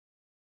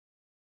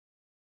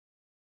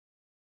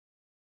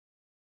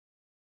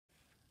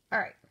All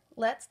right,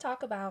 let's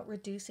talk about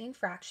reducing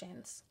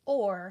fractions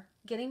or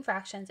getting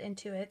fractions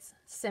into its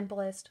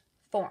simplest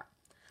form.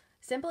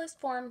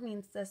 Simplest form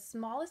means the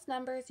smallest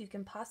numbers you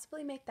can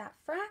possibly make that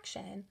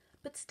fraction,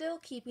 but still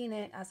keeping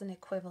it as an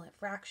equivalent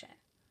fraction.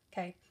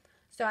 Okay,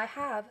 so I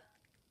have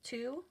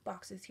two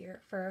boxes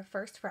here for a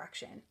first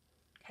fraction.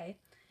 Okay,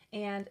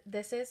 and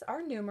this is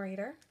our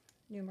numerator.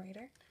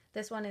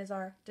 This one is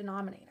our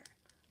denominator.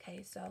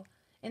 Okay, so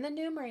in the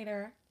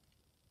numerator,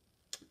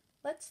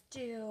 let's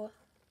do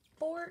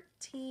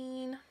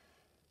 14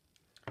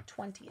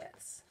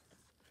 20ths.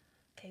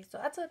 Okay, so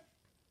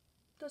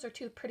those are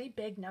two pretty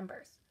big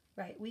numbers,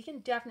 right? We can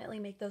definitely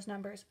make those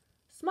numbers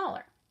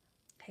smaller.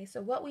 Okay,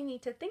 so what we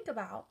need to think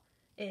about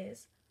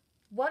is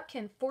what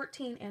can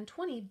 14 and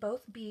 20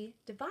 both be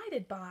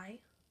divided by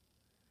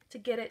to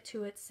get it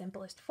to its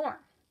simplest form.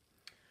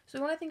 So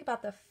we want to think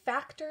about the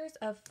factors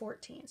of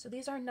 14. So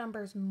these are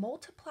numbers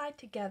multiplied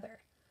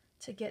together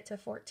to get to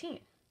 14.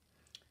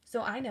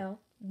 So I know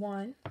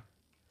 1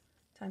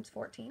 times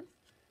 14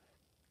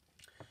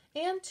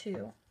 and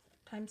 2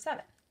 times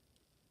 7.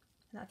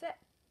 And that's it.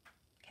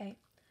 Okay.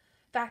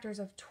 Factors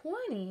of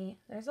 20,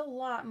 there's a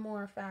lot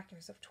more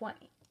factors of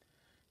 20.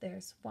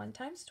 There's 1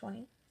 times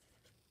 20,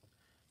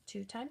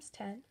 2 times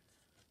 10,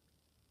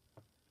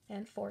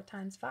 and 4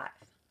 times 5.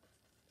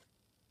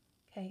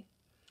 Okay.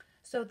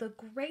 So the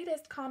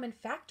greatest common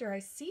factor I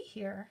see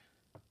here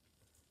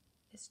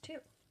is 2.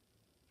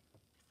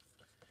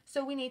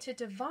 So we need to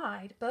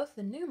divide both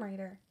the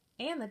numerator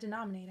and the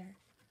denominator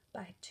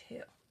by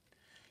 2.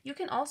 You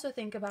can also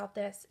think about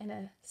this in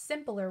a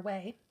simpler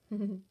way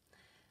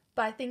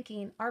by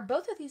thinking, are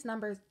both of these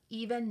numbers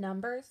even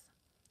numbers?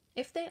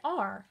 If they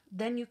are,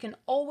 then you can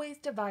always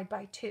divide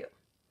by 2.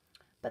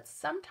 But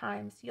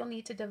sometimes you'll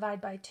need to divide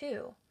by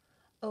 2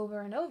 over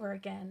and over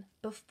again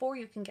before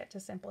you can get to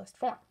simplest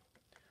form.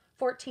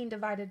 14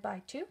 divided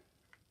by 2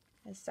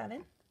 is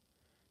 7.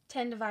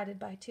 10 divided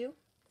by 2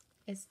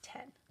 is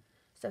 10.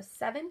 So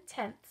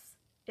 7/10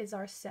 is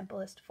our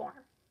simplest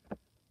form.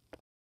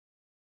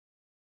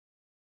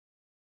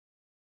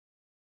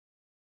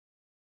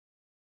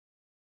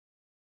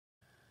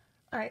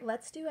 All right,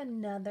 let's do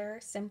another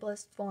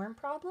simplest form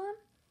problem.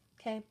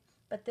 Okay,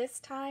 but this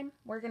time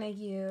we're going to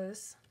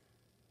use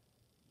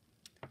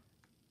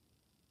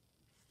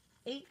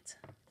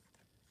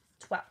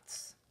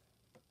 8/12.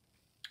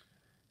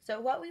 So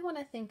what we want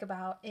to think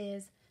about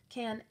is,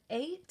 can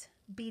 8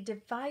 be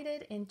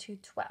divided into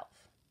 12?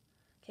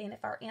 Okay, and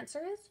if our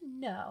answer is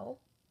no,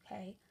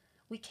 okay,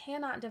 we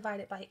cannot divide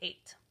it by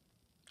 8.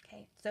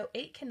 Okay, so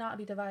 8 cannot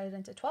be divided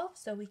into 12,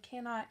 so we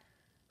cannot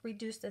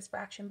reduce this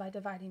fraction by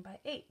dividing by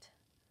 8.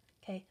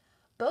 Okay,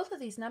 both of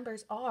these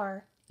numbers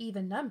are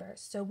even numbers,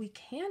 so we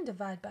can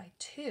divide by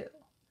 2.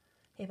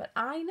 Okay, but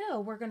I know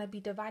we're going to be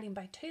dividing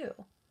by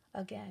 2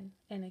 again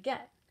and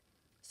again.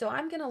 So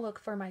I'm going to look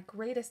for my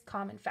greatest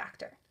common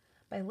factor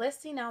by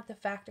listing out the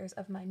factors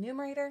of my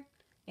numerator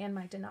and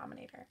my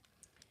denominator.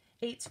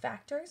 8's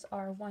factors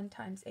are 1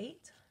 times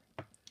 8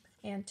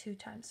 and 2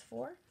 times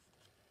 4.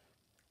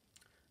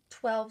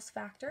 12's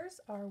factors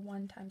are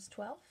 1 times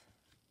 12,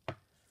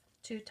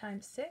 2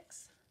 times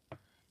 6,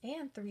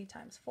 and 3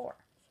 times 4.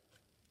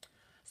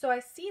 So I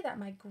see that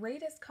my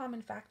greatest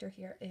common factor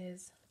here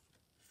is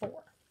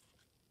 4.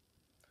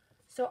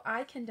 So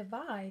I can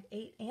divide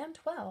 8 and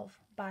 12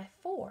 by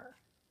 4.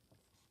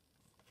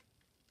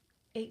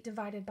 8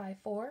 divided by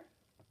 4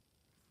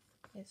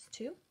 is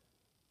 2.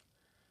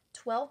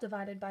 12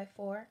 divided by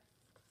 4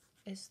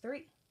 is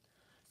 3.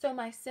 So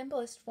my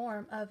simplest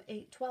form of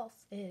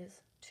 8/12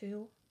 is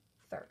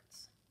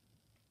 2/3.